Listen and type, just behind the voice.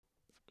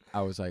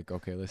I was like,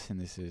 okay, listen,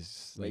 this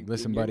is like, And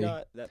listen, you're buddy,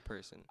 not that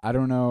person. I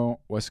don't know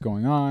what's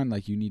going on.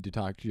 Like, you need to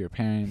talk to your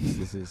parents.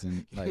 This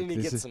isn't You like need to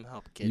this get is some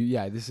help, kid.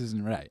 yeah, this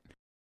isn't right.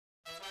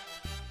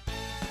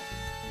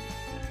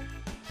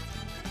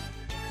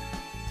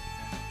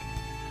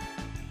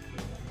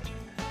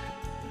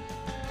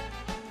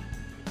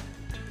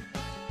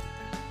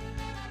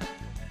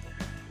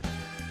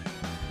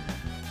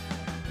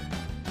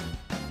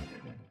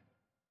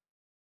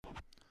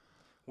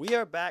 We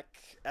are back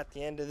at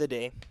the end of the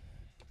day.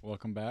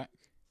 Welcome back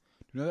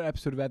to another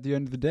episode of At the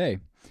End of the Day.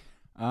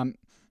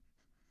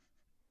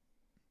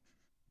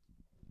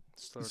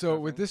 Still So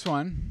with recovering. this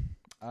one,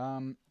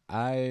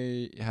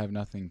 I have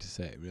nothing to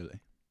say really.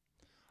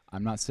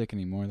 I'm not sick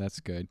anymore. That's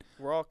good.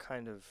 We're all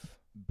kind of...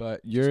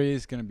 But Yuri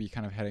is gonna be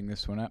kind of heading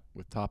this one up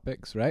with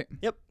topics, right?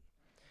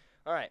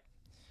 All right.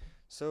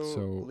 So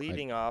So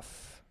leading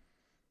off,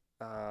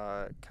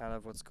 kind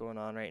of what's going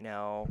on right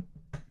now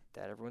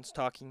that everyone's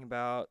talking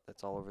about,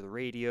 that's all over the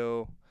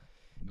radio.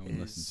 No one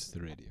listens to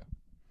the radio.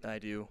 I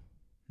do.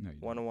 No, you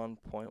don't.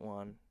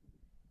 101.1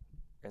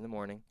 in the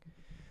morning.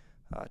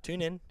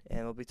 Tune in,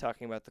 and we'll be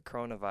talking about the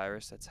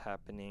coronavirus that's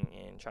happening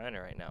in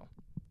China right now.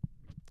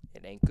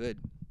 It ain't good.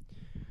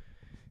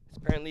 It's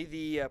apparently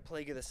the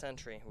plague of the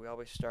century. We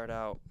always start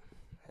out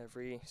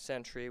every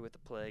century with the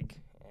plague,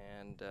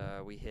 and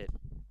we hit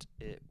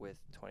it with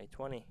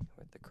 2020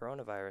 with the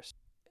coronavirus.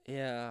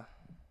 Yeah.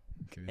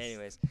 Okay, this-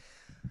 Anyways.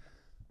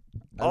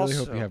 I really hope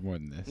also- you have more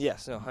than this.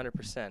 Yes, no,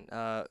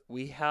 100%.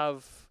 We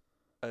have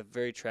a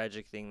very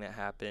tragic thing that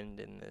happened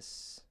in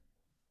this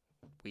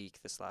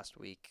last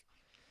week.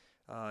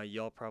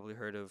 Y'all probably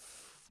heard of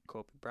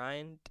Kobe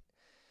Bryant.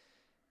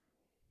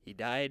 He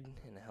died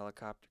in a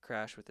helicopter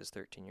crash with his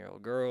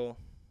 13-year-old girl.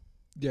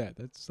 Yeah,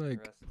 that's like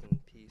Rest in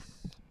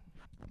peace.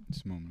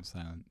 just a moment of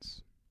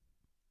silence.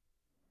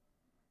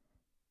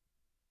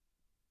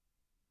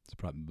 It's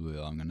probably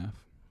long enough.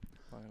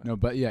 No,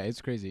 but yeah,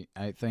 it's crazy.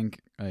 I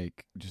think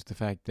like just the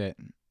fact that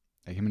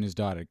like, him and his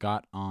daughter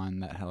got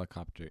on that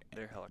helicopter.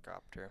 Their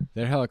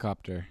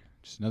helicopter.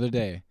 Just another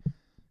day.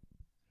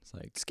 It's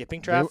like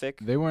Skipping traffic.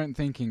 They weren't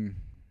thinking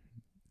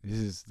this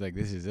is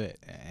it,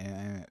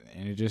 and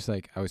it just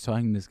like I was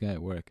talking to this guy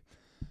at work,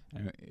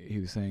 and he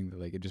was saying that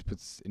like it just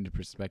puts into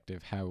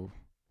perspective how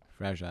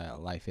fragile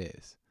life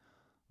is.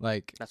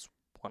 Like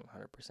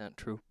 100%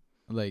 true.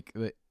 like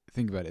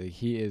think about it. Like,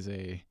 he is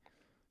a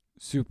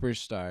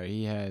superstar.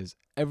 He has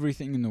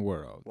everything in the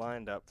world.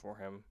 Lined up for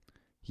him.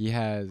 He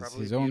has Probably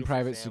his own beautiful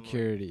private family.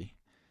 security.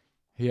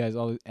 He has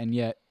all, and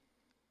yet,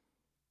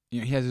 he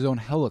has his own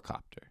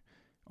helicopter,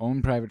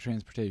 own private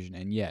transportation,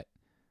 and yet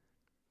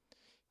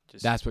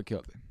Just that's what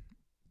killed him.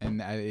 And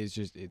that is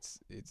just it's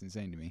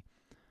insane to me.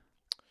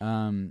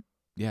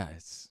 Yeah,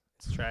 it's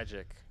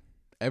tragic.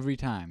 every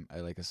time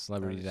a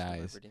celebrity Another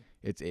dies,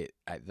 celebrity.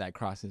 that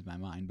crosses my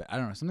mind. But I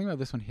don't know, something about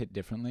this one hit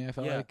differently. I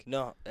felt Yeah, like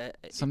no.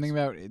 something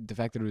about the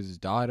fact that it was his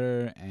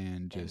daughter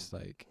and just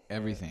And- like yeah.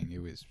 everything.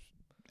 It was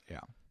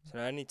So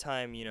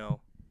anytime, you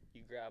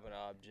grab an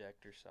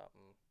object or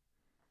something,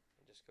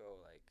 you just go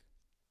like,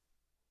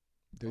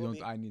 Well,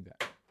 I need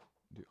that.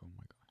 Dude, oh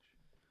my gosh.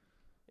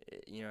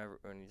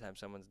 anytime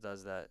someone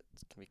does that,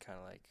 it can be kind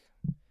of like,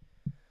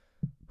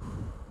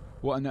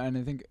 Well, and I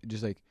think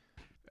just like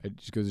it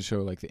just goes to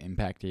show like the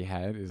impact he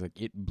had is like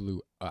it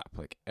blew up.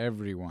 Like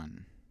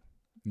everyone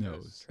it was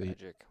knows that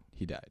tragic.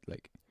 he died.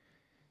 Like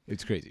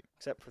it's crazy.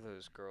 Except for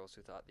those girls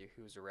who thought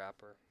he was a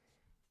rapper.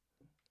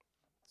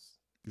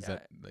 Is Yeah,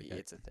 that like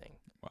it's a thing.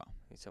 wow?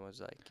 And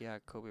someone's like, yeah,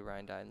 Kobe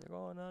Bryant died, and they're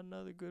oh, not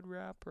another good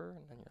rapper,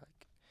 and then you're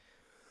like,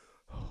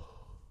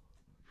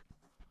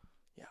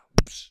 yeah.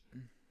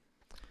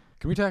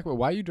 Can we talk about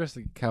why you dressed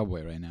like a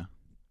cowboy right now?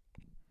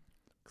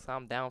 'Cause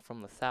I'm down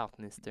from the south,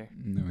 mister.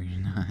 No,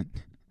 you're not.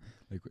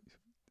 Like,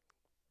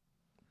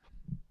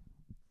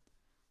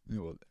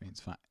 no, well, I mean, it's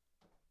fine.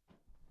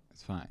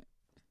 It's fine.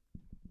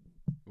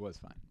 It was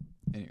fine.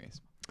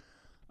 Anyways,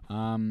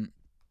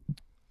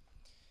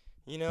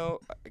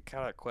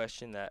 Kind of a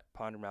question that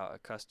pondered out a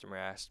customer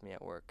asked me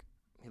at work.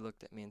 He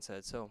looked at me and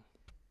said, so,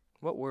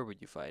 what war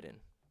would you fight in?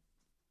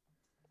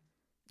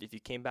 If you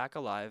came back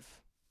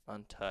alive,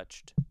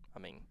 untouched, I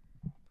mean,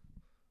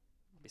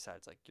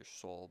 besides, like, your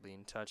soul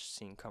being touched,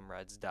 seeing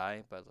comrades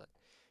die, but, like,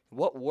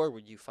 what war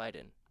would you fight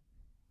in?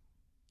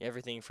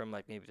 Everything from,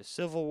 like, maybe the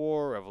Civil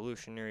War,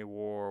 Revolutionary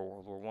War,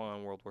 World War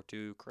One, World War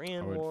Two,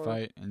 Korean I would War.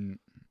 fight in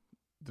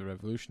the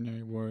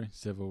Revolutionary War,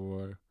 Civil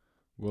War,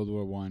 World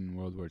War One,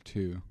 World War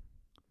Two.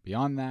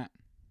 Beyond that,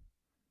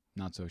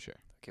 not so sure.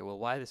 Okay, well,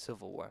 why the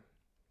Civil War?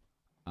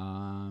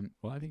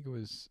 Well, I think it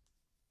was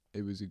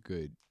a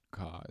good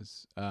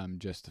cause.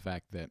 Just the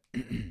fact that,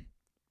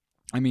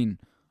 I mean,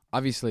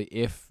 obviously,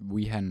 if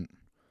we hadn't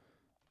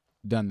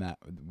done that,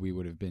 we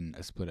would have been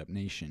a split up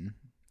nation.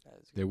 That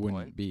is a There good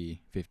wouldn't point.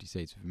 be 50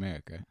 states of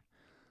America.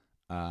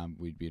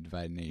 We'd be a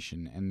divided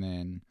nation. And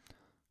then,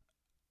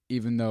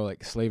 even though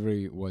like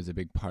slavery was a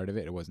big part of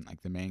it, it wasn't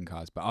like the main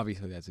cause. But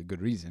obviously, that's a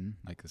good reason.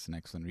 Like that's an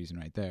excellent reason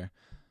right there.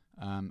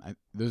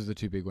 Those are the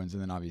two big ones.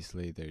 And then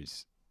obviously,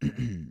 there's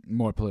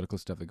more political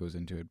stuff that goes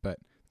into it. But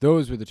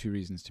those were the two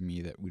reasons to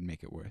me that would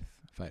make it worth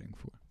fighting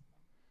for.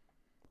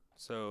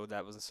 So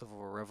that was the Civil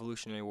War,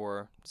 Revolutionary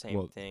War, same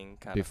Well, thing,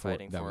 kind of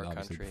fighting that for was a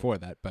obviously country. before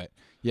that, but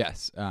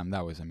yes,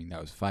 that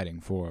was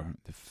fighting for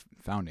the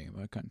founding of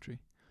our country.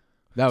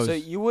 That was So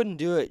you wouldn't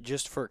do it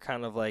just for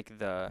kind of like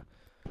the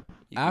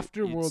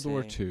after you'd World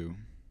War say- II.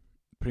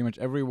 Pretty much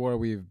every war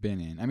we've been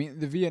in. I mean,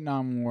 the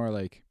Vietnam War,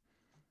 like,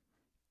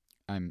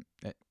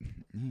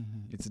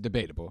 it's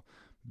debatable,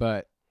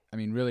 but I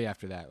mean, really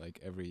after that, like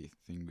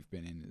everything we've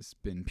been in has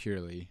been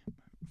purely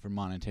for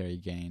monetary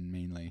gain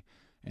mainly,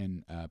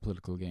 and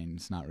political gain.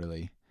 It's not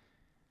really.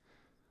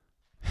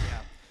 Yeah.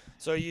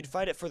 So you'd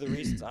fight it for the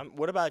reasons.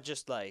 What about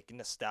just like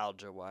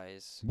nostalgia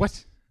wise?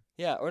 What?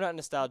 Yeah, or not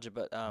nostalgia,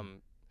 but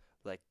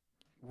like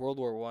World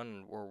War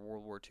I or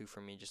World War II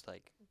for me. Just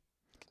like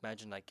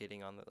imagine like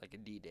getting on like a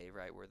D-Day,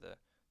 right, where the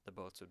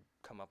boats would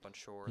come up on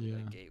shore, Yeah.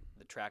 and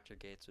the tractor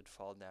gates would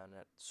fall down,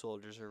 and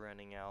soldiers are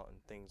running out,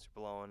 and things are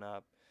blowing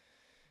up.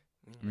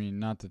 I mean,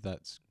 not that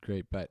that's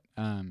great, but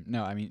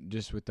no, I mean,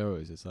 just with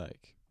those, it's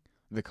like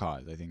the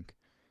cause. I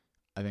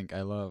think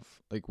I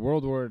love like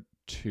World War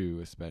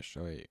II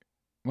especially,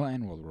 well,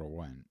 and World War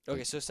One.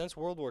 Okay, so since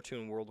World War II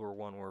and World War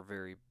I were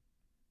very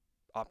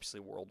obviously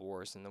world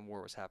wars, and the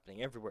war was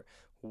happening everywhere,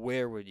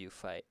 where would you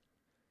fight?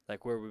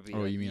 Like, where would be?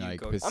 Oh, like, you mean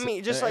like go? I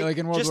mean, just like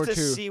in World just War to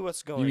II, see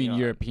what's going on. you mean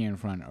European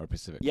front or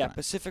Pacific Yeah, front?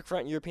 Pacific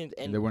Front, European,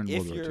 and They weren't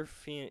if World War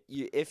II.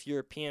 if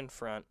European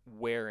front,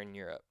 where in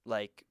Europe?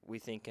 Like we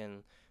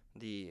thinking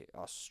the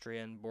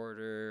Austrian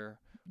border,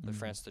 the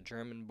France, the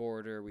German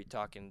border. We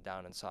talking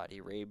down in Saudi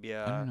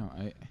Arabia. I don't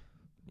know.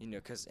 You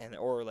know,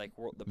 or like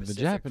the Pacific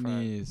The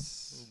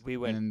Japanese front. We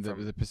went and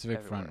from the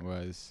Pacific front everywhere.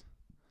 was.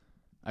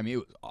 I mean, it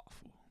was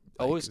awful.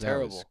 Oh, it was that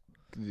terrible.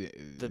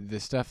 The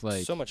stuff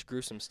like So much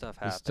gruesome stuff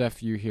the happened.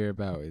 stuff you hear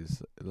about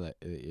is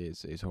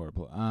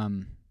horrible. The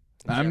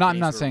I'm not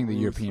Japanese saying were the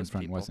European ruthless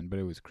front people. wasn't, but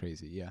it was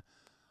crazy. Yeah.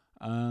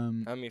 I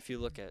mean, if you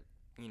look at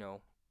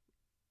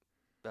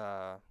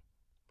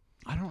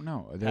I don't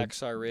know.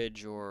 Hacksaw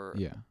Ridge or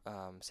Yeah.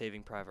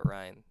 Saving Private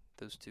Ryan,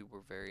 those two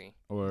were very.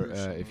 Or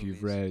gruesome if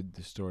you've movies. read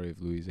the story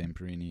of Louis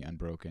Zamperini,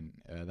 Unbroken,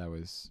 that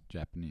was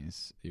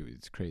Japanese.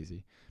 It's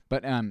crazy.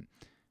 But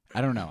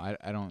I don't know.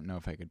 I don't know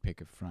if I could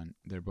pick a front.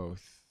 They're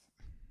both.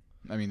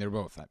 I mean, they're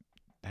both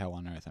hell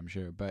on earth, I'm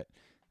sure. But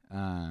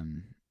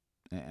and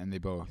they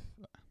both.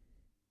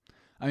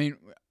 I mean,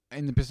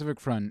 in the Pacific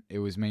Front, it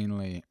was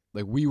mainly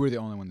like we were the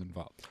only ones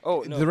involved.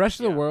 Oh no! The rest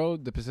of the yeah.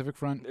 world, the Pacific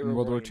Front They in were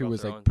World War worrying II about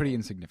was their like own pretty thing.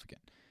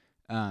 insignificant.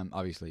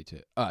 Obviously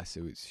to us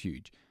it was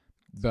huge,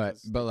 but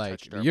 'cause they like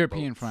touched the our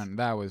European boats. front,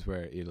 that was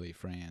where Italy,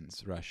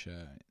 France,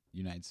 Russia,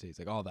 United States,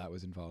 like all that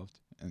was involved,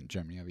 and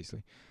Germany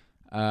obviously.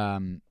 But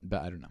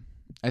I don't know.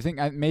 I think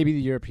maybe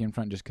the European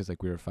front just 'cause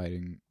like we were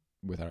fighting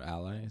with our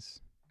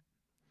allies.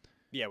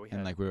 Yeah, we and,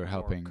 had like, we were more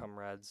helping-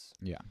 comrades.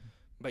 Yeah.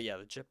 But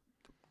yeah,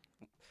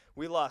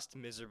 we lost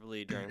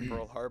miserably during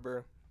Pearl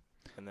Harbor,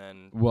 and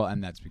then Well,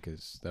 and that's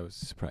because that was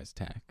a surprise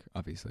attack,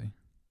 obviously.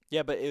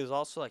 yeah, but it was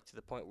also like to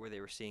the point where they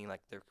were seeing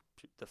like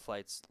the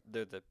flights,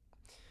 the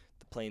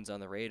planes on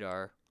the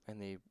radar, and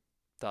they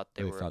thought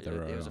They thought they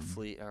were it was our a own.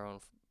 fleet, our own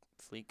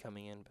fleet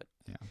coming in, but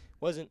Yeah.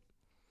 wasn't.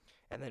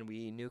 And then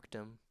we nuked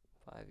them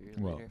 5 years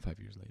Well, later. 5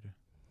 years later.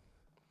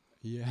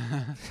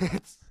 Yeah.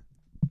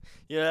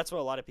 Yeah, that's what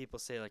a lot of people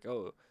say. Like,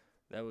 oh,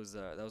 that was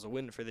a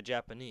win for the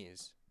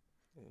Japanese.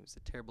 It was a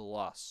terrible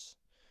loss,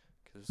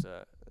 because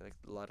like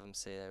a lot of them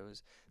say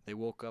they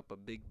woke up a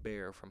big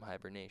bear from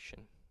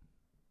hibernation.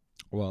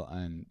 Well,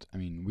 and I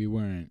mean, we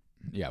weren't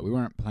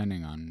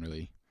planning on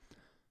really.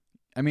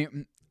 I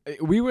mean,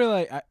 we were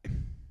like,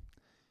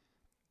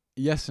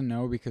 yes and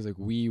no, because like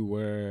we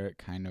were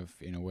kind of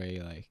in a way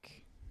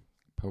like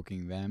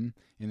poking them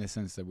in the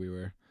sense that we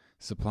were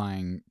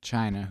supplying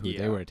China, who they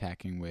Yeah. were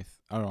attacking with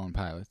our own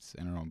pilots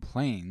and our own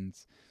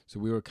planes. So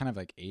we were kind of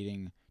like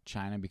aiding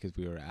China because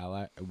we were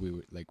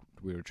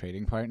we were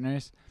trading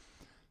partners.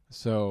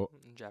 So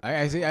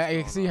I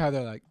see how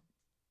they're like,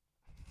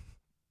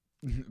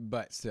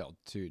 but still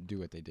to do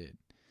what they did.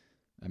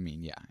 I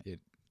mean, yeah, it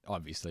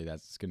obviously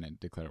that's gonna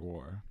declare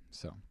war.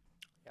 So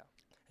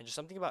And just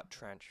something about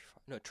trench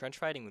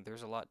fighting. There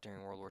was a lot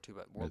during World War II,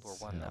 but World War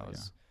That's One hell,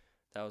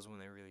 that was when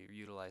they really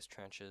utilized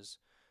trenches,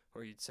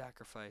 where you'd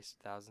sacrifice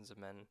thousands of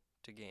men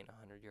to gain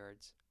 100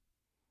 yards.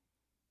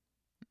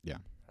 Yeah.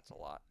 That's a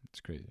lot.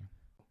 it's crazy.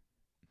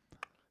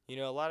 You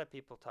know, a lot of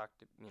people thought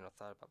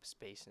about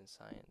space and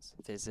science,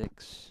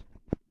 physics.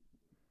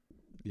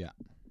 Yeah.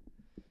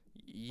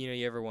 You know,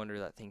 you ever wonder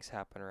that things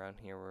happen around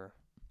here where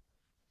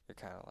you're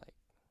kind of like,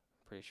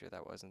 pretty sure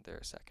that wasn't there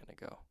a second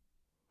ago.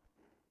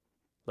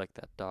 Like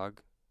that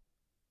dog.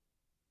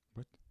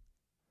 What?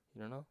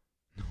 You don't know?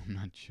 No, I'm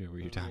not sure what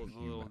you're The little- talking the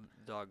little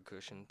about. dog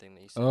cushion thing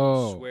that you said.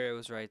 Oh. You swear it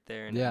was right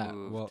there and Yeah, it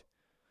moved. well,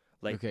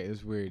 like okay, it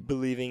was weird.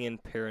 believing in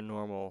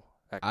paranormal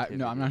activity.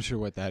 No, I'm not sure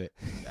what that is.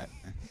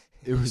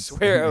 It You was.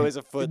 swear it was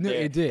a foot No,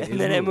 there. it did. And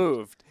then it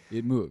moved.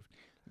 It moved.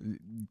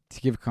 To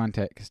give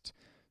context,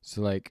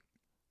 so like,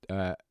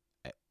 I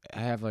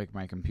have like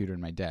my computer in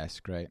my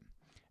desk, right?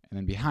 And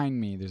then behind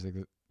me, there's like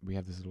we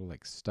have this little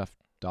like stuffed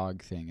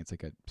dog thing. It's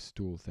like a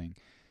stool thing,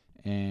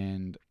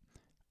 and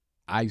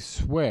I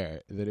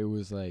swear that it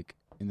was like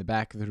in the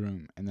back of the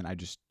room, and then I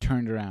just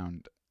turned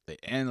around,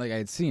 and like I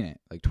had seen it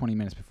like 20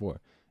 minutes before.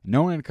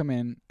 No one had come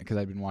in because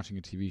I'd been watching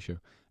a TV show,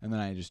 and then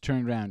I just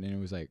turned around and it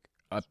was like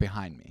up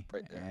behind me,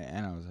 Right there.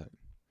 and I was like,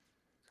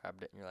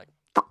 Grabbed it and you're like,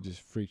 it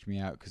just freaked me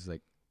out because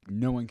like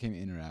no one came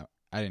in or out.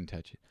 I didn't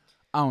touch it.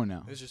 I don't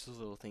know. it was just those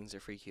little things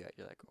that freak you out.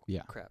 You're like, oh,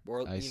 Yeah. crap.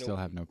 Or, I you still know,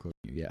 have no clue.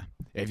 Yeah.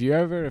 If you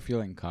ever are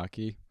feeling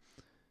cocky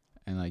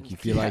and like you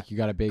feel Yeah. like you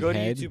got a big go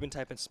head, to YouTube and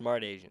type in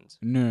smart Asians.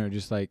 no,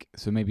 just like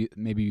so maybe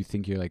you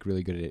think you're like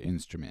really good at an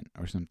instrument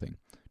or something.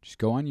 Just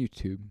go on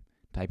YouTube,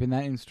 type in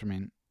that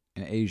instrument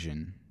in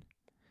Asian,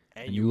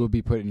 and you will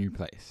be put in your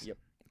place. Yep.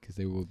 Because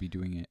they will be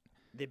doing it.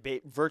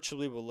 They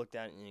virtually will look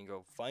down at you and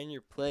go, find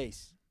your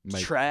place.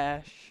 Like,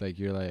 Trash. Like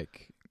you're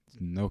like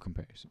no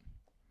comparison.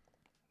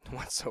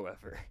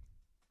 Whatsoever.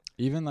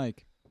 Even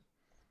like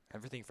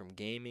Everything from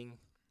gaming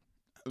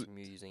to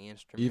using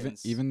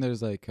instruments. even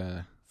there's like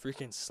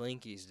freaking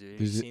slinkies, dude.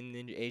 Have you there's seen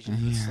the Asian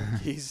Yeah.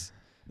 slinkies?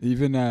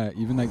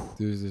 even like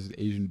there's this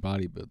Asian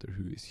bodybuilder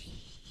who is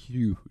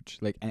huge.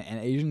 Like and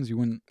Asians you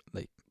wouldn't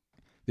like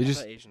they I just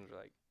thought Asians were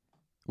like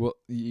well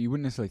you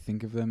wouldn't necessarily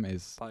think of them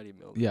as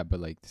bodybuilding. yeah, but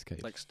like this guy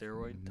Like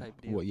steroid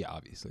type deal. Well, yeah,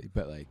 obviously,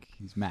 but like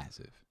he's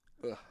massive.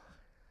 Ugh.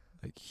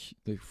 Like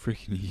they're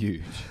freaking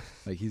huge.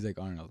 Like he's like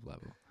Arnold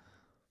level.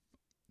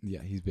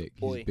 Yeah, he's big.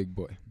 He's Boy. a big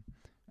boy.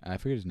 I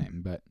forget his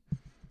name, but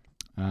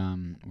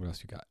what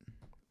else you got?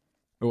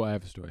 Oh, I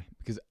have a story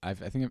because I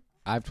think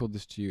I've told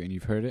this to you and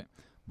you've heard it,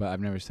 but I've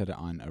never said it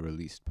on a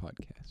released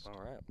podcast. All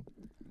right.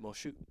 Well,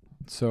 shoot.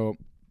 So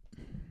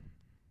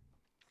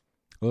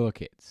little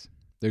kids,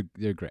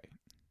 they're great.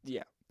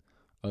 Yeah.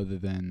 Other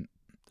than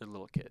They're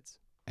little kids.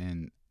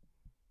 and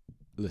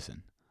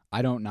listen,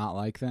 I don't not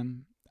like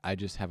them. I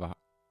just have a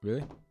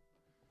really.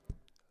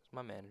 It's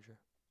my manager.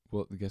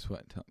 Well, guess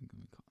what?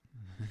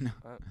 No.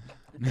 Uh,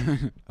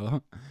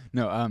 Hello?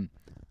 No,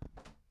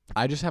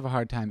 I just have a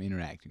hard time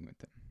interacting with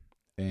them.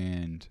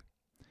 And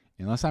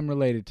unless I'm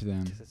related to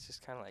them, 'cause it's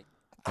just kind of like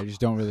I just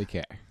don't really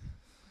care.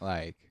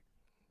 Like,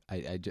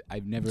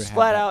 I've never just had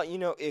flat that, out, you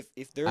know, if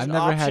there's I've an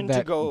never option had to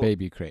that go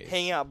baby craze.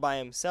 hang out by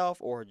himself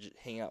or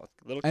hang out with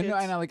little I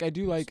kids. know, like, I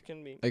do like this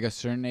can be a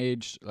certain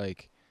age,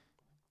 like,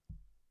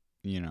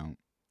 you know,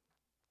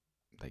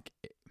 like,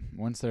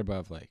 once they're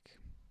above, like,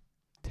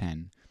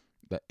 10,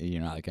 but, you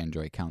know, like, I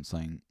enjoy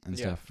counseling and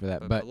Yeah, stuff for that.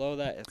 but But below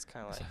that, it's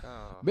kind of like,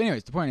 oh. But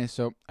anyways, the point is,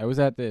 so I was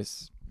at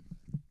that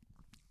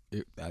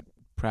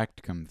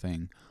practicum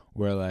thing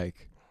where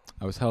like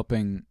I was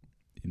helping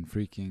in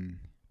freaking.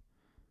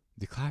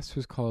 The class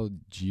was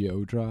called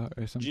Geodra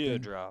or something.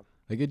 Geodraw.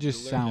 Like it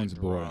just You learn to sounds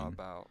draw boring.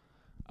 About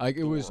Like it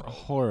the was world.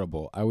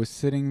 horrible. I was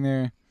sitting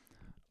there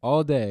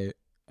all day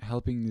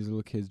helping these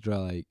little kids draw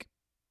like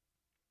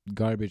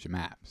garbage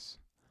maps.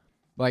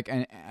 Like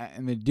and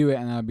they do it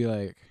and I'll be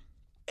like,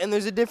 and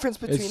there's a difference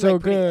between so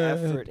like putting good.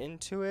 effort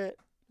into it.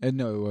 and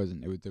no, it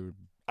wasn't. They were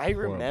I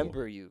horrible.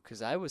 remember you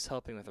because I was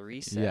helping with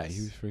recess. Yeah,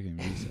 he was freaking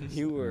recess.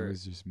 You and were- I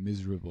was just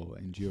miserable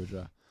in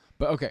Geodra.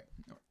 But okay,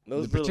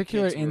 Those the little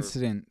particular kids were-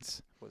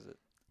 incidents was it?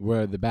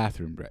 were the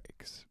bathroom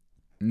breaks.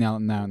 Now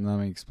let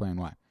me explain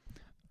why.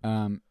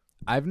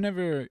 I've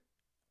never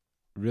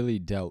really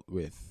dealt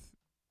with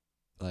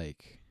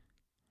like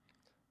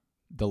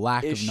the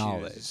lack Issues of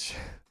knowledge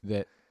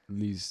that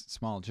these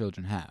small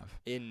children have.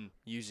 in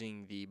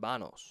using the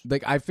banos.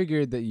 Like I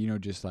figured that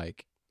just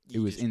like it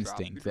You was just drop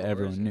instinct your that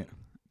everyone drawers knew,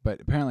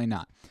 but apparently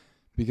not.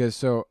 Because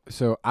so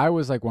I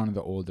was like one of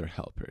the older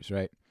helpers,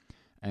 right?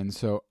 And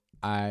so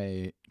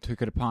I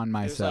took it upon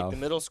There's like myself. the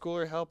middle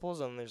schooler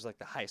helpers and there's like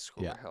the high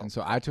schooler Yeah, helpers. and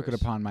so I took it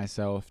upon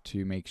myself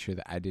to make sure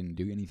that I didn't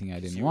do anything I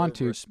 'Cause didn't you want were a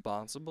to.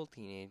 responsible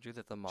teenager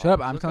that the mom Shut up!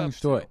 would I'm look telling a up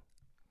story. to.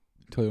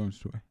 Tell your own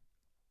story.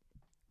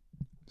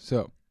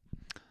 So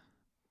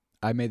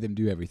I made them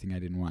do everything I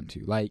didn't want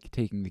to, like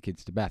taking the kids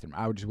to the bathroom.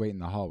 I would just wait in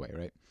the hallway,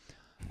 right?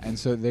 And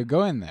so they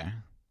go in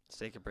there, Let's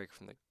take a break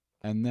from the.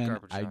 and then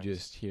Garbage I signs.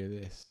 just hear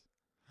this,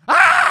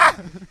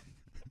 ah!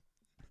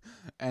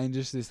 And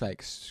just this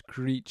like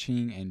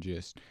screeching and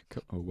just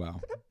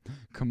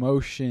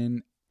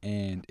commotion,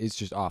 and it's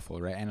just awful,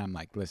 right? And I'm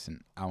like,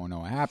 listen, I want to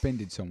know what happened.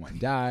 Did someone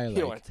die? You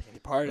don't want to take any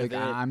part Like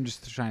of it. I'm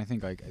just trying to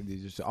think, like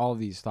just all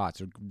these thoughts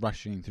are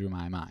rushing through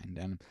my mind,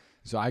 and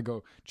so I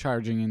go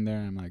charging in there,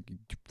 and I'm like,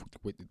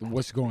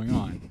 what's going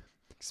on?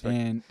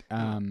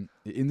 And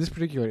in this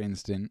particular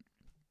instant,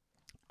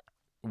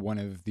 one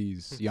of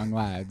these young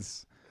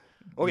lads,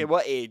 Okay,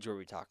 what age were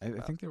we talking I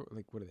about? think they were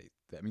like, what are they?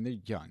 I mean, they're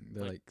young.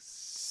 They're Like like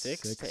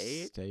 6 to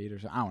 8? or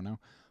something. I don't know,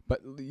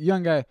 but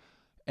young guy,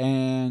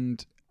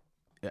 and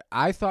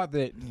I thought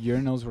that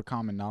urinals were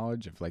common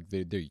knowledge of like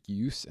their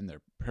use and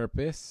their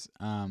purpose.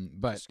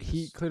 But Just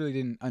he 'cause- clearly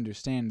didn't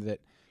understand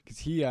that because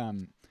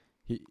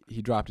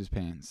he dropped his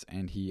pants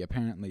and he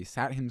apparently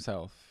sat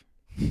himself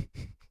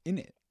in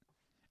it,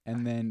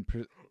 and then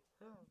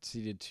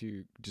proceeded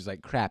to just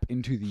like crap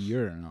into the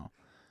urinal.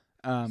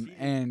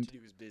 And to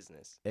do his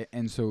business.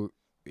 and so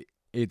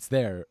it's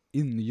there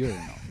in the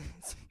urinal,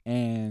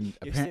 and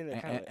You're sitting there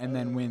kinda like, and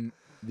then when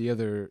the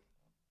other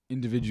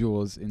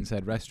individuals in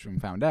said restroom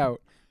found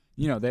out,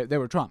 they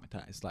were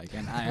traumatized, like,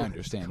 and I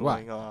understand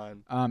why.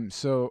 On?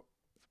 So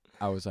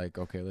I was like,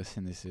 okay,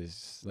 listen, this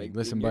is like,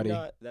 listen, you're buddy,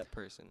 not that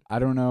person. I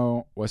don't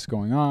know what's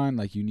going on.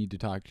 Like, you need to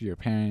talk to your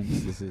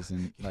parents. This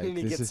isn't like You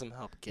need to this get is some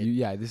help, kid.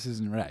 yeah, this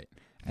isn't right.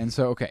 And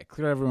so, okay,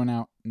 clear everyone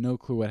out. No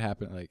clue what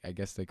happened. Like, I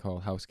guess they call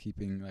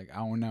housekeeping. Like, I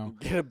don't know.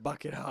 Get a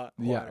bucket of hot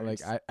Yeah,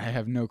 waters. like I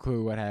have no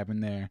clue what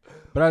happened there.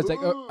 But I was like,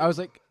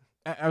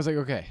 I was like,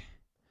 okay.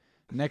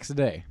 Next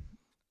day,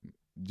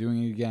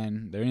 doing it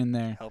again. They're in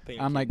there. Helping.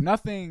 I'm like,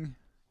 nothing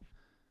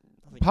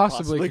could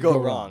possibly could go go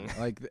wrong.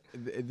 Like,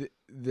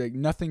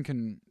 nothing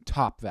can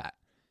top that.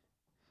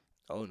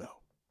 Oh no.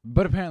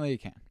 But apparently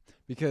it can,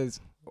 because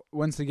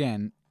once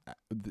again,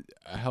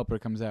 a helper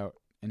comes out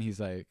and he's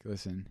like,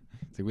 "Listen,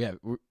 it's like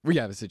we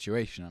have a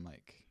situation." I'm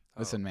like,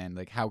 "Listen, man,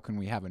 like, how can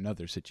we have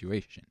another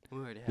situation?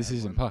 This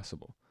is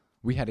impossible.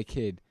 We had a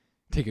kid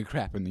take a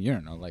crap in the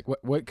urinal. Like,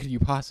 what could you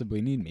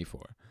possibly need me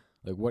for?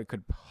 Like, what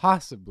could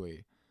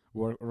possibly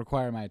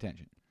require my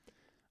attention?"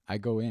 I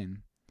go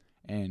in,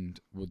 and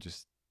we'll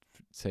just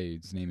say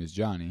his name is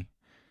Johnny.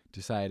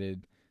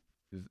 Decided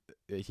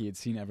that he had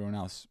seen everyone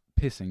else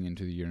pissing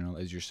into the urinal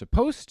as you're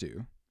supposed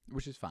to,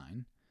 which is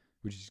fine,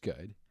 which is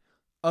good,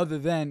 other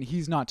than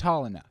he's not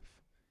tall enough.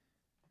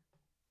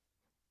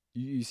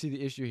 You see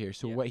the issue here.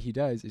 So what he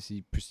does is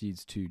he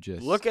proceeds to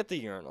just look at the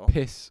urinal,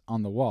 piss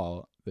on the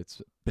wall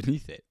that's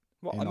beneath it,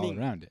 and all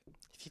around it.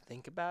 If you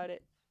think about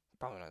it,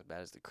 probably not as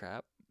bad as the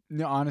crap.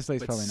 No, honestly,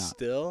 it's but probably not.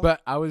 Still,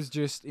 but I was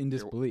just in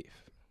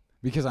disbelief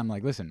because I'm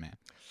like, listen, man.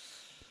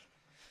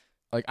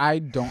 Like, I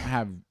don't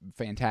have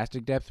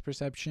fantastic depth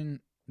perception,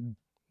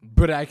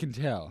 but I can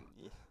tell.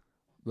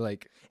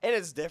 Like, and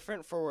it's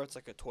different for where it's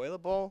like a toilet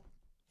bowl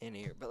in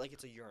here, but like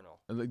it's a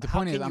urinal. Like, the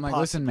point is, I'm like,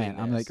 listen, man.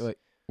 I'm like,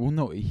 well,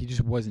 no, he just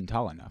wasn't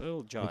tall enough.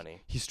 Little Johnny.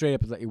 Like, he straight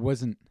up, like, it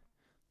wasn't.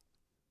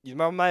 You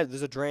remember,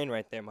 there's a drain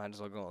right there. Might as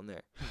well go in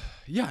there.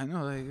 Yeah,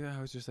 no, like,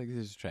 I was just like,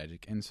 this is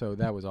tragic. And so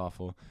that was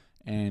awful.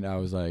 And I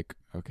was like,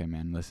 okay,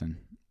 man, listen.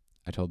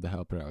 I told the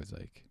helper, I was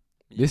like,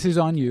 this is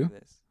on you.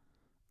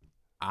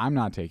 I'm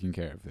not taking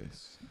care of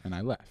this. And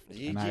I left.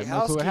 And I have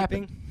no clue what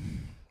happened.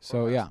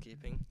 So, yeah.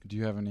 Do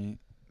you have any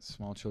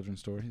small children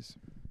stories?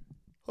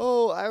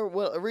 Oh,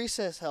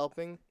 recess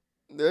helping.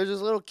 There's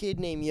this little kid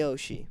named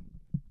Yoshi.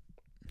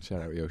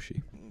 Shout out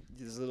Yoshi.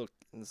 This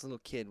little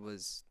kid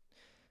was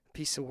a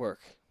piece of work.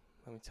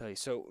 Let me tell you.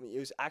 So it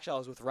was actually I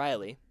was with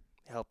Riley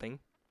helping.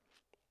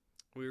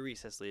 We were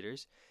recess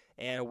leaders,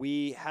 and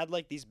we had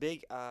like these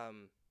big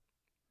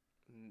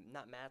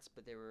not mats,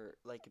 but they were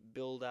like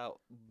build out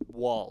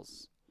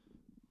walls.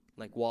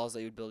 Like walls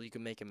that you would build, you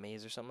could make a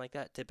maze or something like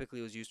that. Typically,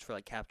 it was used for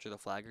like capture the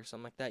flag or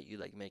something like that. You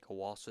like make a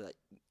wall so that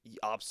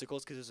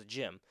obstacles, because it was a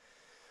gym.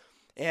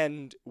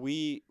 And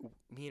we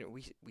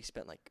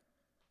spent like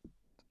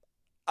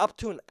up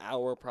to an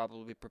hour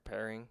probably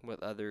preparing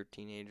with other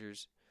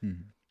teenagers.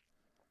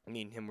 Mm-hmm.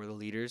 Me and him were the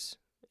leaders,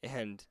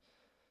 and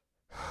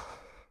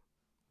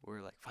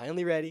we're like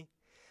finally ready.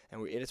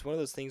 And it's one of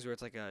those things where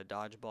it's like a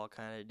dodgeball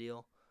kind of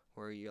deal,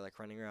 where you're like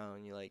running around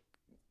and you like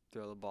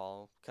throw the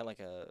ball, kind of like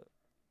a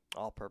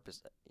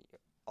all-purpose,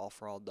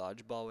 all-for-all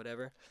dodgeball,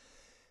 whatever.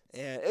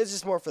 And it's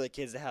just more for the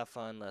kids to have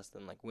fun, less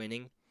than like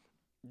winning,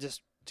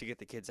 just to get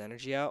the kids'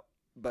 energy out.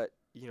 But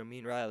me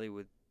and Riley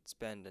would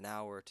spend an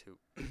hour or two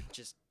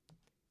just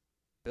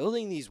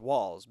building these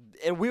walls,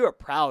 and we were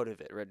proud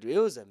of it. Right? It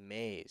was a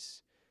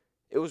maze.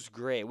 It was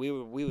great. We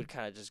would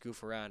kind of just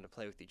goof around and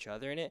play with each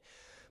other in it.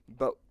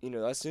 But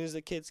as soon as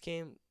the kids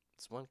came,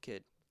 it's one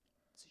kid.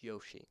 It's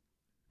Yoshi.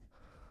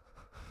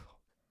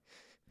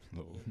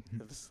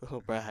 This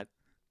little Brad.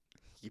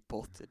 He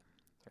bolted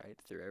right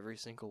through every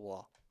single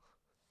wall.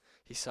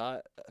 He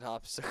saw an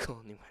obstacle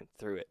and he went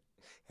through it,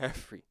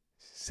 every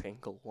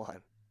single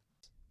one.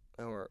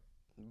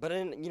 But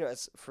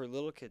as for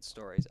little kid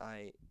stories,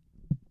 I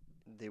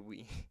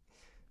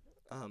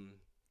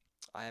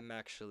am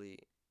actually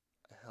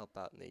help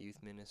out in the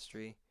youth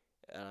ministry,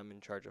 and I'm in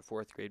charge of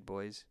 4th grade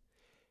boys.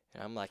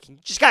 And I'm like, can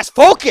you just guys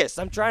focus?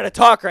 I'm trying to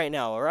talk right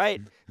now, all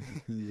right?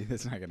 Yeah,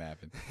 that's not gonna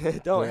happen.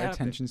 Don't Their happen.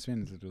 attention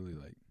span is literally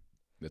like.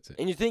 That's it.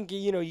 And you think,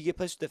 you get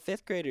placed with the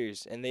 5th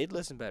graders, and they'd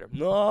listen better.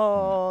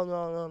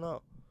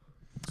 No.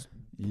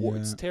 Yeah.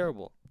 It's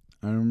terrible.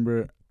 I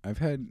remember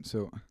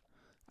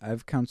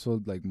I've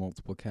counseled like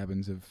multiple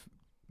cabins of,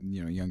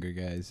 younger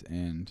guys,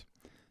 and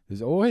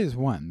there's always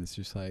one that's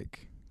just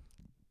like.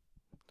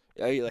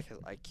 Are you like his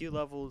IQ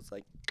levels?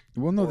 Like.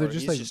 Well, no, they're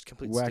just like just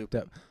whacked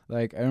stupid. up.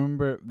 Like, I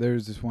remember there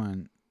was this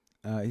one.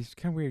 He's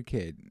kind of weird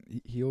kid.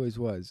 He always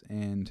was,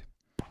 and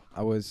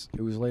it was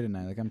late at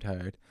night. Like, I'm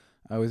tired.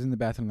 I was in the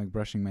bathroom, like,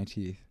 brushing my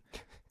teeth,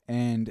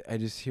 and I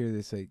just hear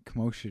this like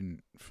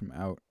commotion from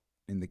out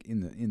in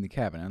the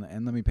cabin.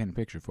 And let me paint a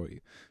picture for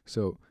you.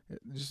 So,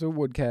 just a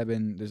wood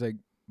cabin. There's like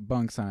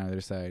bunks on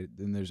either side.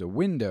 Then there's a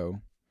window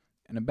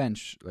and a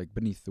bench like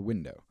beneath the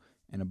window,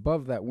 and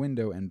above that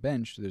window and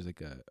bench, there's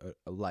like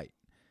a light.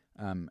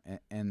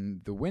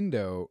 And the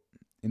window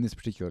in this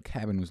particular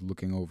cabin was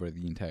looking over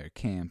the entire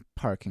camp,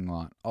 parking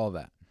lot, all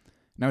that.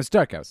 Now it's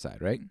dark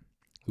outside, right?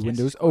 The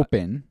window's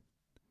open.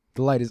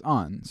 The light is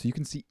on, so you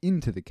can see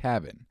into the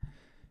cabin.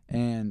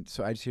 And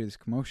so I just hear this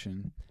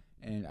commotion,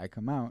 and I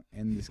come out,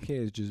 and this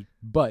kid is just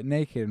butt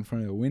naked in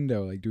front of the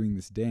window, like doing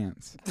this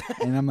dance.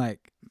 And I'm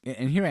like,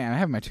 and here I am, I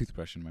have my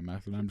toothbrush in my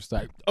mouth, and I'm just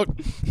like, oh,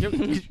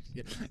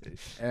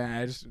 and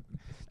I just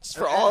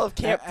for all of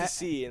camp to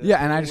see.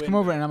 Yeah, and I just come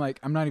over, and I'm like,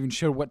 I'm not even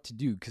sure what to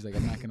do, because like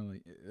I'm not gonna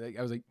like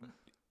I was like,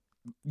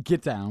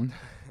 get down,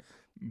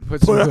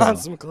 put on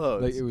some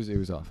clothes. Like it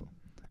was awful,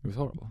 it was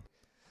horrible.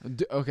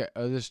 Okay,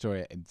 this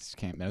story at this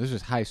camp. Now this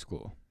was high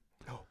school.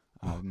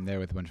 I'm there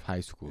with a bunch of high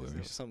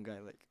schoolers. Some guy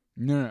like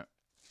no.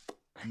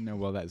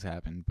 Well, that's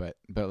happened, but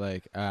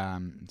like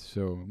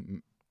so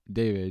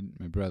David,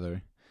 my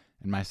brother,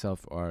 and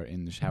myself are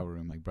in the shower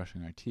room, like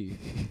brushing our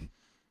teeth,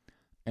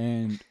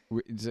 and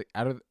it's like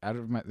out of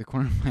the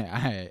corner of my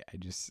eye,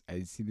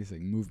 I see this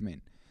like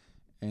movement,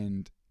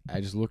 and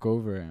I just look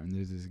over, and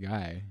there's this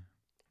guy,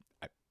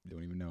 I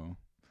don't even know,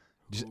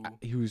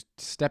 he was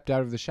stepped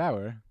out of the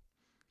shower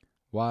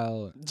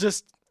while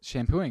just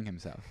shampooing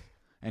himself,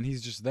 and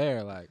he's just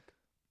there like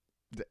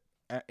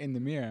in the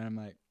mirror, and I'm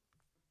like,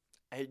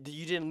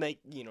 you didn't make,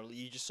 you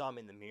just saw him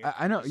in the mirror.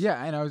 I know,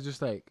 yeah, and I was just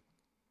like,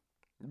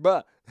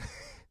 bruh.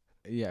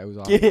 Yeah, it was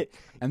awful. Get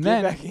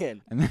back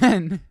in. And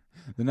then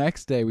the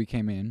next day we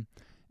came in,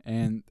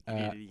 and you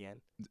did it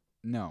again.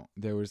 No,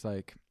 there was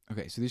like,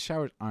 okay, so these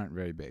showers aren't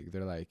very big.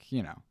 They're like,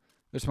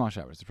 they're small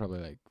showers. They're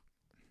probably like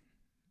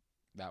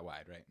that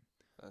wide, right?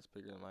 That's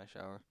bigger than my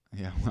shower.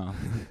 Yeah, well,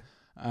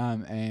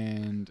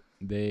 and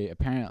they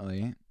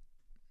apparently.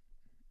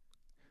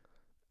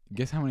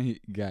 Guess how many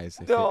guys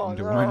they fit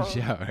into one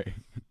shower?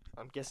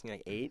 I'm guessing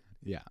like 8.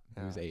 Yeah,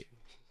 it was 8.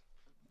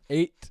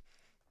 8.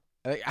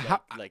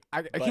 Like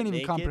I can't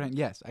even comprehend.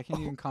 Yes, I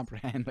can't even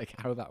comprehend like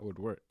how that would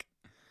work.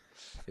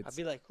 I'd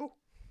be like,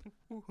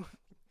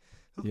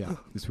 yeah,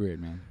 it's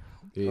weird, man.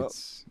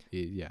 It's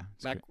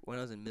back when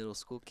I was in middle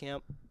school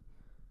camp.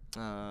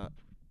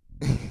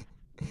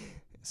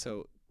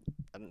 So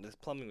the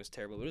plumbing was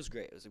terrible, but it was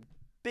great. It was a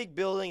big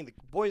building. The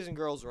boys and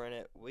girls were in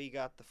it. We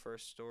got the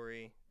first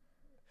story.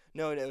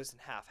 No, it was in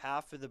half.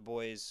 Half of the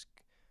boys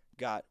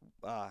got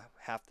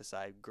half the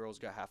side. Girls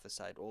got half the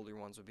side. Older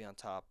ones would be on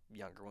top.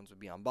 Younger ones would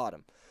be on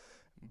bottom.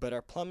 But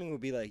our plumbing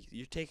would be like,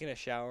 you're taking a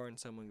shower and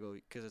someone go,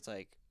 because it's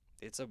like,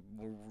 it's a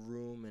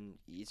room and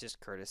it's just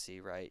courtesy,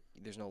 right?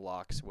 There's no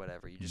locks,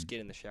 whatever. You just get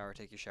in the shower,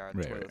 take your shower.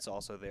 The toilet's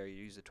also there. You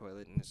use the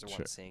toilet, and there's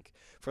one sink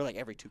for like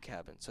every 2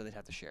 cabins, so they'd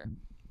have to share.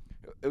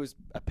 It was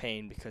a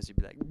pain because you'd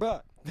be like,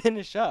 bruh,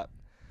 finish up.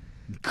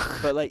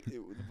 But like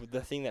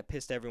the thing that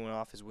pissed everyone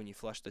off is when you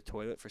flush the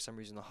toilet, for some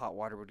reason the hot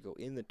water would go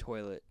in the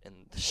toilet and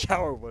the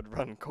shower would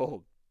run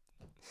cold.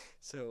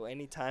 So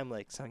anytime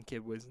like some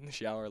kid was in the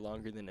shower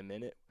longer than a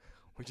minute,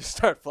 we just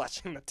start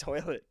flushing the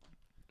toilet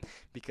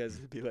because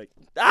it'd be like,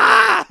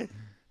 ah!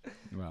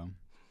 Wow,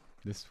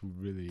 this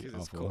really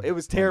awful. Cold. It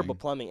was terrible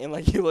plumbing, and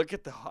like you look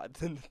at the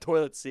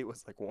toilet seat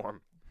was like warm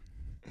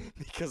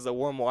because the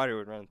warm water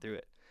would run through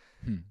it.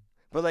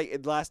 But,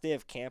 like, the last day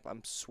of camp, I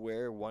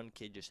swear one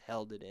kid just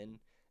held it in.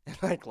 And,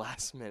 like,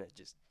 last minute,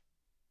 just...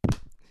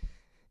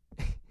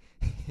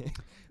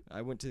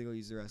 I went to go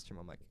use the restroom.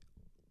 I'm like...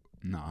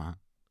 Nah.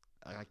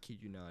 I kid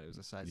you not. It was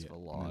the size of a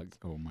log.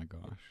 Oh, my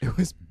gosh.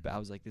 I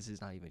was like, this is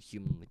not even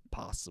humanly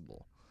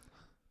possible.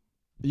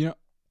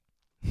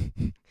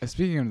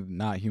 Speaking of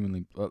not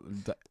humanly...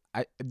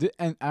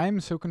 and I'm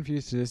so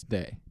confused to this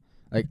day.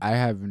 Like, I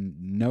have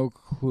no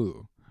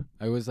clue.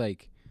 I was,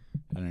 like,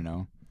 I don't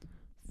know...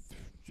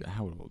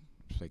 How old?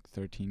 Like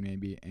 13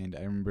 maybe. And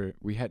I remember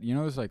we had,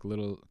 those like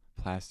little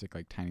plastic,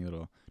 like tiny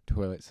little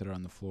toilets that are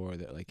on the floor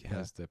that like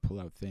has the pull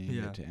out thing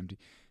to empty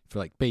for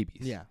like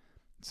babies. Yeah.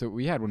 So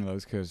we had one of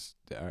those because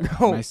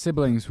my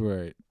siblings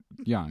were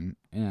young,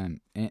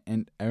 and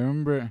I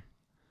remember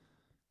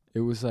it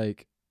was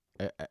like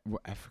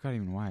I forgot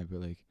even why, but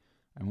like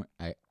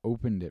I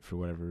opened it for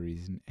whatever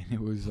reason, and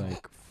it was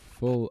like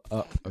full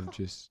up of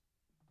just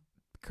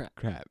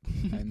crap.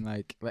 And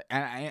like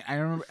I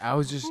remember I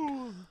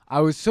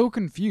was so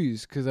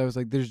confused because I was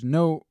like, there's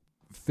no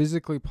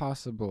physically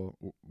possible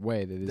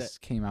way that this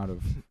came out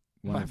of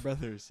one my of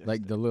brother's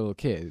like the little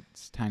kid.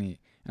 It's tiny,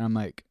 and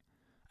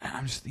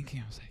I'm just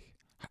thinking, I was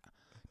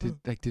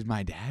like, did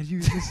my dad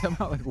use this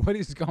somehow? Like, what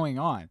is going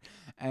on?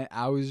 And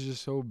I was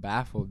just so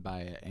baffled by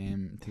it,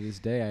 and to this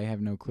day I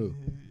have no clue.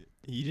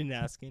 You didn't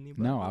ask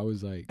anybody? No, I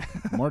was like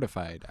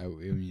mortified. I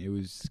mean, it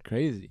was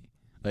crazy.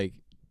 Like,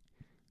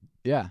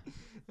 yeah.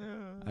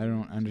 I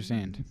don't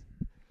understand.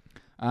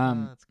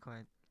 That's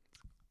quite.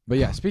 But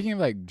yeah, speaking of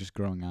like just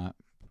growing up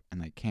and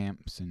like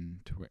camps and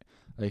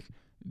like,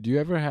 do you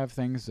ever have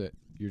things that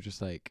you're just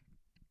like,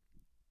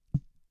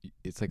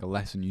 it's like a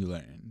lesson you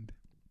learned,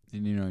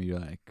 and you're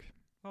like,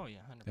 oh yeah,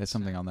 100%. That's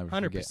something I'll never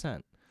forget.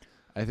 100%.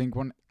 I think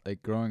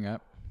like growing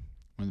up,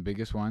 one of the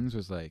biggest ones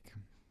was like,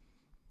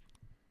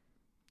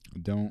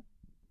 don't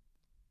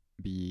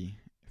be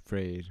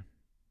afraid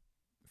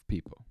of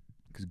people,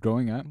 because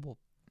growing up. Well,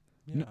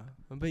 yeah,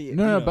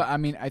 but I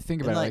mean, I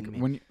think about it,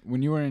 like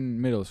when you were in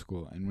middle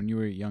school and when you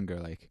were younger,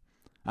 like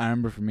I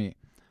remember for me,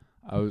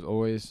 I was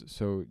always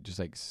so just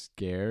like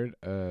scared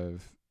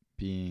of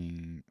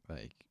being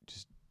like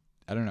just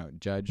I don't know,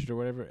 judged or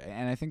whatever.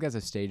 And I think that's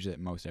a stage that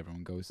most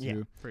everyone goes through.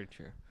 Yeah, pretty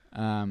true.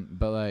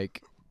 But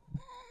like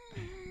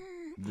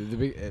the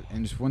big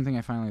and just one thing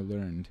I finally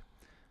learned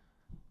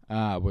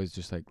was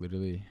just like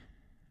literally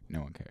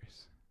no one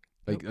cares.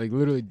 Like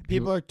literally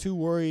People are too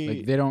worried.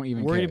 like they don't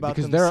even worried care about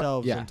because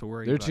themselves they're than to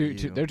worry they're about too,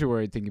 you. they're too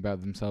worried thinking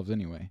about themselves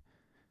anyway.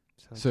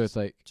 So it's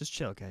like just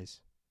chill,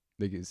 guys.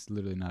 it's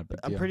literally not a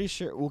big deal. I'm pretty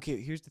sure.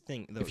 Okay, here's the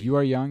thing. Though, If you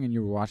are young and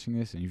you're watching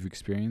this and you've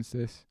experienced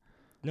this,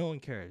 no one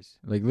cares.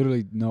 like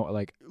literally no,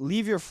 like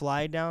Leave your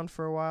fly down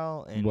for a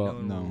while, and well, no,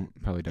 one no, will,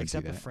 probably don't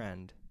except do a that.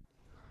 friend.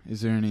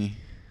 Is there any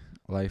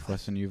life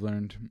lesson you've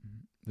learned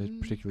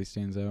that particularly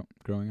stands out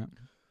growing up?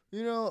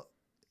 You know,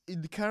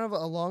 kind of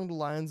along the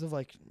lines of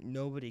like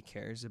nobody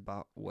cares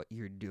about what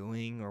you're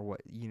doing or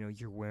what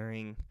you're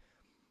wearing.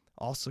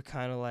 Also,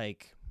 kind of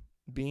like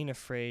being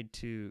afraid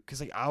to, cause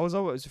like I was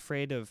always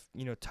afraid of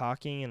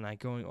talking and like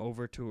going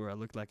over to where I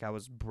looked like I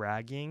was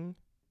bragging,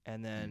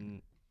 and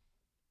then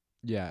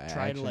Yeah, I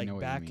try to actually like know what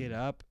you back it mean.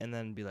 up and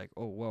then be like,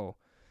 oh whoa,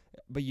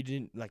 but you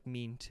didn't like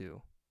mean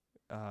to.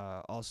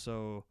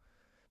 Also,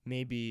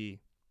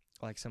 maybe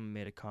like someone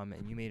made a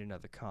comment and you made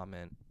another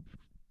comment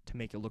to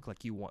make it look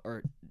like you want,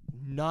 or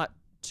not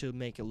to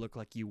make it look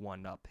like you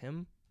one up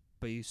him,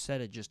 but you said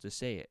it just to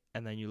say it,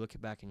 and then you look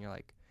it back and you're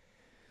like,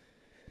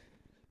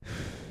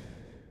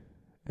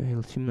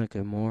 I seem like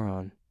a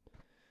moron.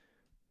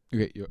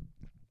 Okay,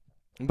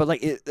 But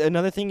like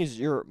another thing is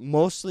you're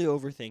mostly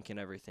overthinking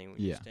everything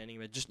when you're standing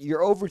there. Just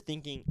you're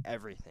overthinking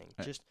everything.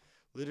 Just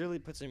literally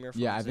put some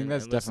earphones I think in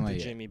that's and listen definitely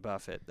to it. Jimmy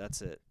Buffett.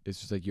 That's it. it's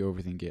just like you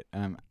overthink it.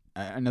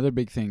 Another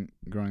big thing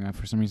growing up,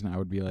 for some reason, I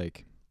would be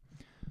like,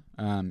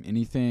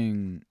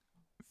 anything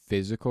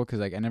physical, because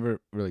like I never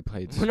really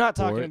played. We're not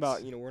talking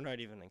sports. about we're not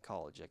even in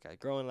college yet, guys.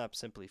 Growing up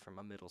simply from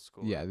a middle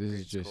school. Yeah, this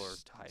is grade school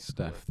just to high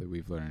stuff school. that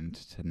we've learned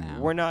to now.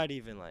 We're not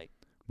even like.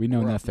 We know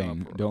we're up,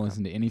 nothing. we're Don't up.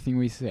 listen to anything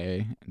we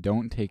say.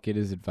 Don't take it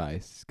as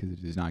advice because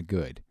it is not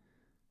good.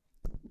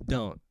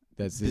 Don't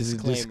This is a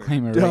Disclaimer.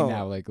 disclaimer right Don't.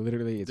 now. Like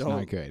literally, it's don't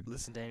not good.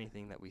 listen to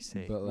anything that we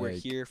say. But, We're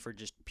like, here for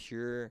just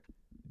pure.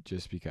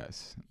 Just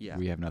because Yeah.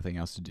 we have nothing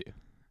else to do.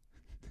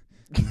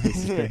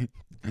 Basically.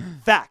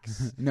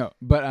 Facts. No,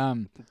 but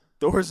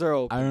Doors are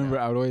open. I remember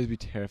now. I would always be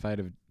terrified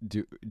of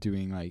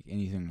doing like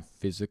anything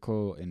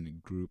physical in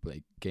group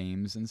like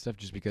games and stuff,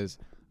 just because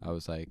I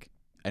was like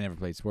I never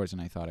played sports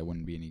and I thought I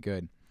wouldn't be any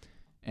good.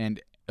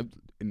 And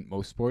in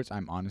most sports,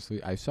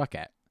 I suck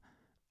at.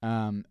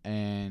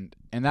 And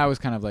that was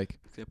kind of like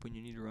Except when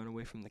you need to run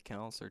away from the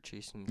cow and start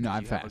chasing. no, 'cause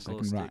I'm you have a fast. I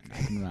glow can run. stick.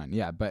 I can run.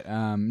 Yeah, but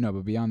no,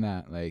 but beyond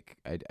that, like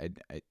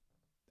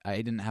I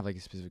didn't have like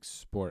a specific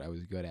sport I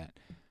was good at.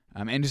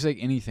 And just like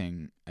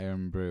anything, I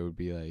remember it would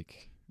be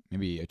like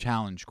maybe a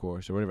challenge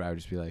course or whatever. I would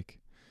just be like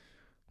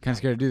kind of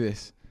scared to do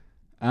this.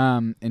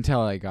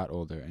 Until I got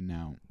older, and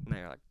now Now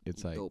you're like,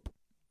 it's like, dope.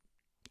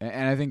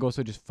 and I think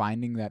also just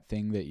finding that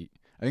thing that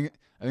I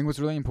think what's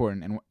really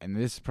important, and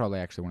this is probably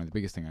actually one of the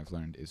biggest things I've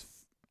learned is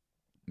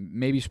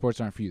maybe sports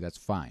aren't for you. That's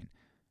fine.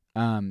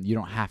 You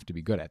don't have to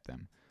be good at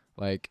them.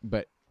 Like,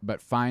 but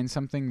find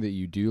something that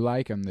you do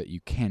like and that you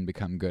can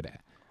become good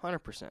at.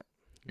 100%.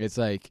 It's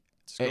like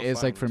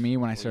for me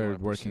when I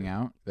started working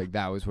out, like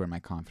that was where my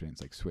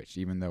confidence like switched.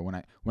 Even though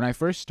when I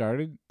first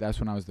started, that's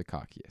when I was the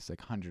cockiest, like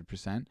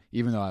 100%.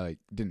 Even though I like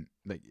didn't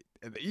like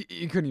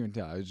you couldn't even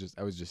tell.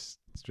 I was just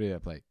straight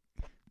up like.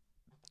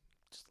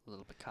 Just a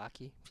little bit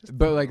cocky.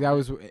 But like that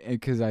was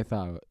because I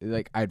thought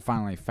like I'd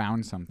finally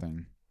found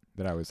something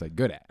that I was like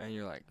good at. And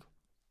you're like,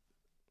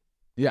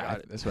 Yeah, got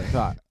it. that's what I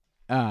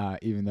thought.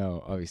 Even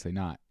though obviously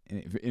not.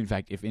 In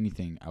fact, if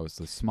anything, I was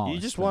the smallest.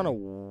 you just want a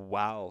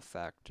wow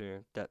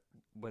factor that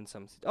when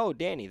some, oh,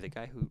 Danny, the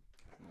guy who,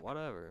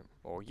 whatever,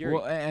 or you're,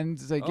 well, and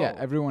it's like yeah,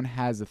 oh. everyone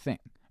has a thing,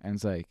 and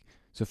it's like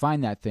so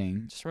find that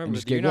thing. just and remember,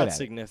 just that you're get good not at it.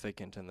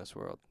 significant in this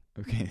world.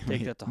 Okay,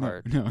 Take that to no,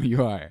 heart. No,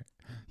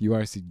 you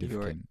are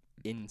significant.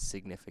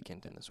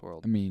 Insignificant in this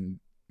world. I mean,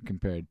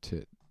 compared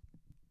to,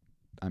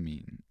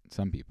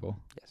 some people.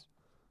 Yes.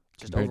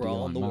 Just Compared to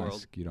overall in Elon the Musk,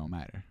 world. you don't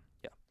matter.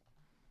 Yeah.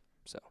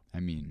 So. I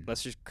mean,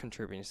 Unless you're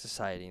contributing to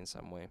society in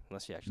some way.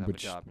 Unless you actually have a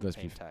Which, job and let's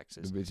paying be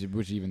taxes.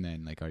 which even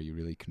then, like, are you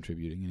really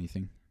contributing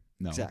anything?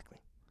 No. Exactly.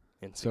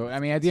 So I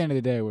mean, at the end of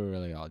the day, we're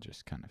really all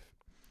just kind of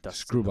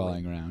Dust in the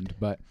screwballing wind. around.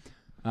 But,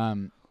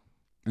 that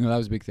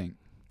was a big thing.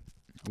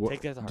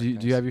 Take that to heart, do you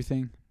guys. have your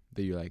thing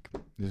that you like?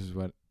 This is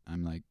what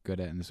I'm like good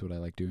at, and this is what I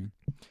like doing.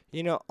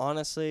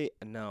 Honestly,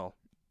 no.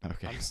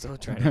 Okay. I'm still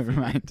trying to Never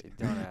figure mind. it.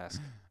 Don't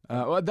ask.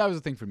 Well, that was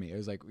the thing for me. It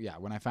was like, yeah,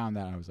 when I found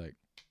that, I was like,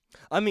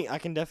 I mean, I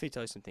can definitely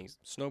tell you some things.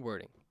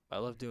 Snowboarding. I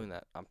love doing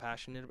that. I'm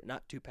passionate.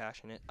 Not too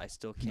passionate. I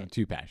still not can't.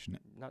 too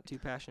passionate. Not too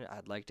passionate.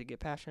 I'd like to get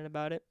passionate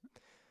about it.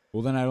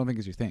 Well, then I don't think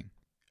it's your thing.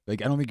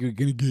 Like, I don't think you're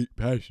gonna get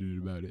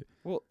passionate about it.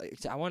 Well,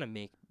 I want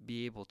to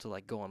be able to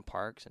like go on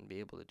parks and be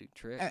able to do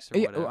tricks or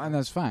Yeah, whatever. well, and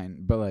that's fine.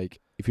 But like,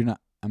 if you're not,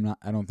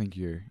 I don't think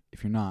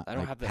if you're not I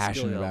don't like, have that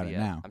passionate skill about it yet.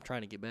 now. I'm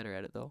trying to get better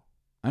at it though.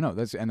 I know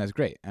that's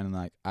great, and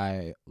like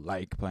I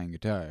like playing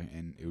guitar,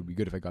 and it would be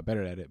good if I got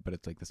better at it. But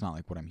it's like that's not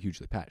like what I'm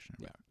hugely passionate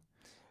about.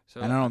 So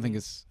And I don't think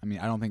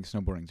I don't think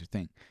snowboarding's your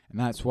thing, and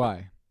that's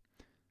why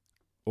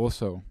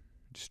also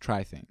just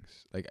try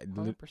things. Like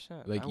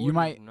 100%. like I you wouldn't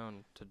might- have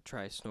known to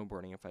try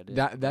snowboarding if I did.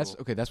 that's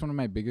okay. That's one of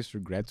my biggest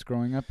regrets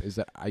growing up is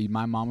that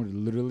my mom would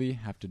literally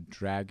have to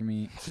drag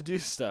me, to do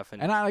stuff.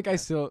 and I yeah.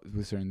 still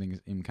with certain things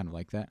am kind of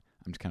like that.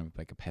 I'm just kind of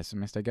like a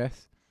pessimist, I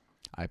guess.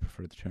 I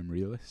prefer the term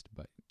realist,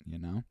 but you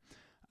know.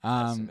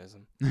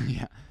 Pessimism.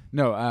 Yeah.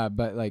 No,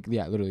 but like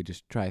yeah, literally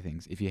just try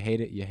things. If you hate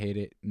it, you hate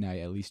it. Now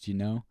at least you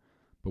know.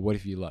 But what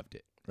if you loved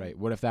it, right?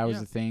 What if that was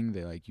Yeah. the thing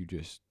that like you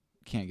just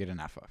can't get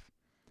enough of?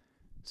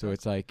 So Yeah.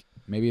 it's like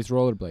maybe it's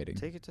rollerblading.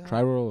 Take it to Try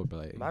hell.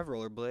 rollerblading. My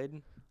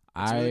rollerblade.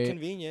 It's really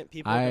convenient.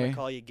 People are gonna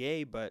call you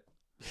gay, but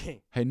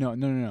Hey, no.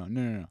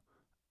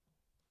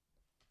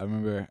 I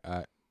remember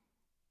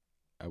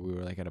we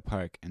were like at a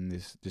park and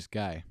this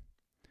guy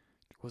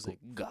was it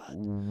God?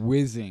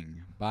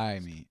 whizzing by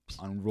me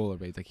on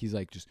rollerblades. Like he's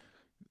like just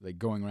like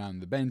going around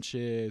the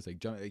benches, like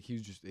jumping. Like he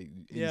was just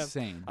Yeah.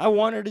 insane. I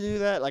wanted to do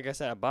that. Like I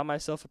said, I bought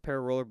myself a pair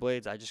of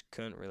rollerblades. I just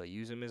couldn't really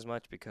use them as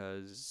much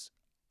because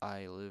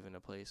I live in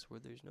a place where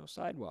there's no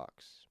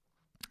sidewalks.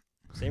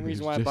 Same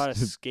reason why I bought a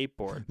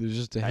skateboard. There's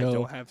just a I hill.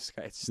 don't have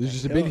There's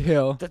just a big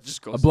hill, that just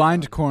a goes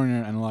blind down.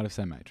 corner, and a lot of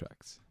semi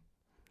trucks.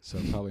 So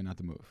probably not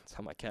the move. That's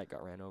how my cat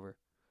got ran over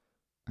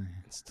Yeah,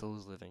 and still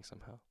is living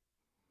somehow.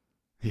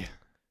 yeah,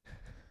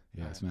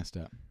 it's messed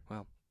up.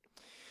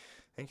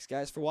 Thanks,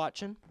 guys, for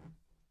watching.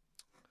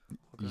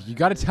 You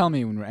got to tell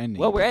me when we're ending.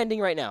 Well, we're ending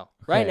right now.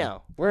 Right Okay.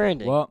 now. We're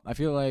ending. Well, I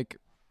feel like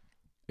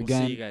we'll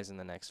again, see you guys in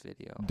the next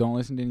video. don't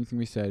listen to anything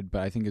we said,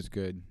 but I think it's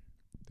good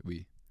that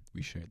we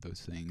shared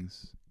those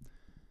things.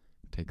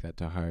 Take that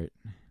to heart.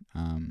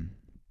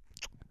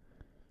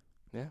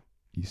 Yeah.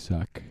 You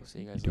suck. We'll see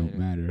you You guys don't later.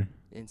 matter.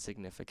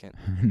 Insignificant.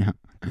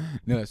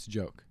 No, that's a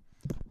joke.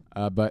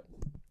 But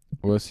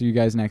we'll see you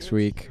guys next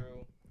week.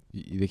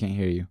 They can't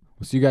hear you.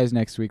 We'll see you guys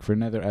next week for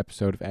another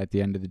episode of At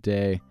the End of the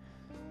Day.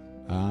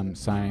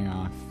 Signing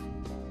off.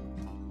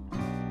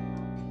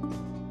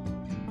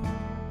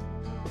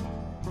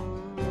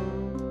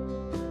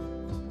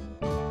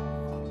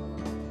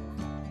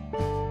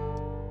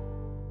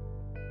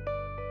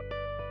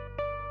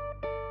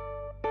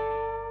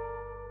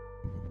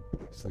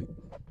 Sleep.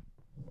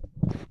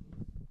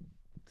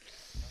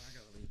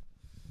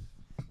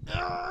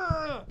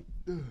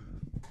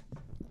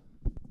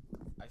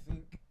 I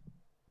think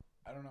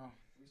I don't know.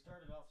 We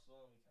started off slow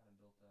and we kind of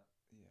built up.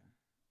 Yeah,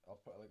 I'll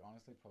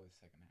honestly probably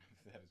second half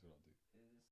of that is what I'll do.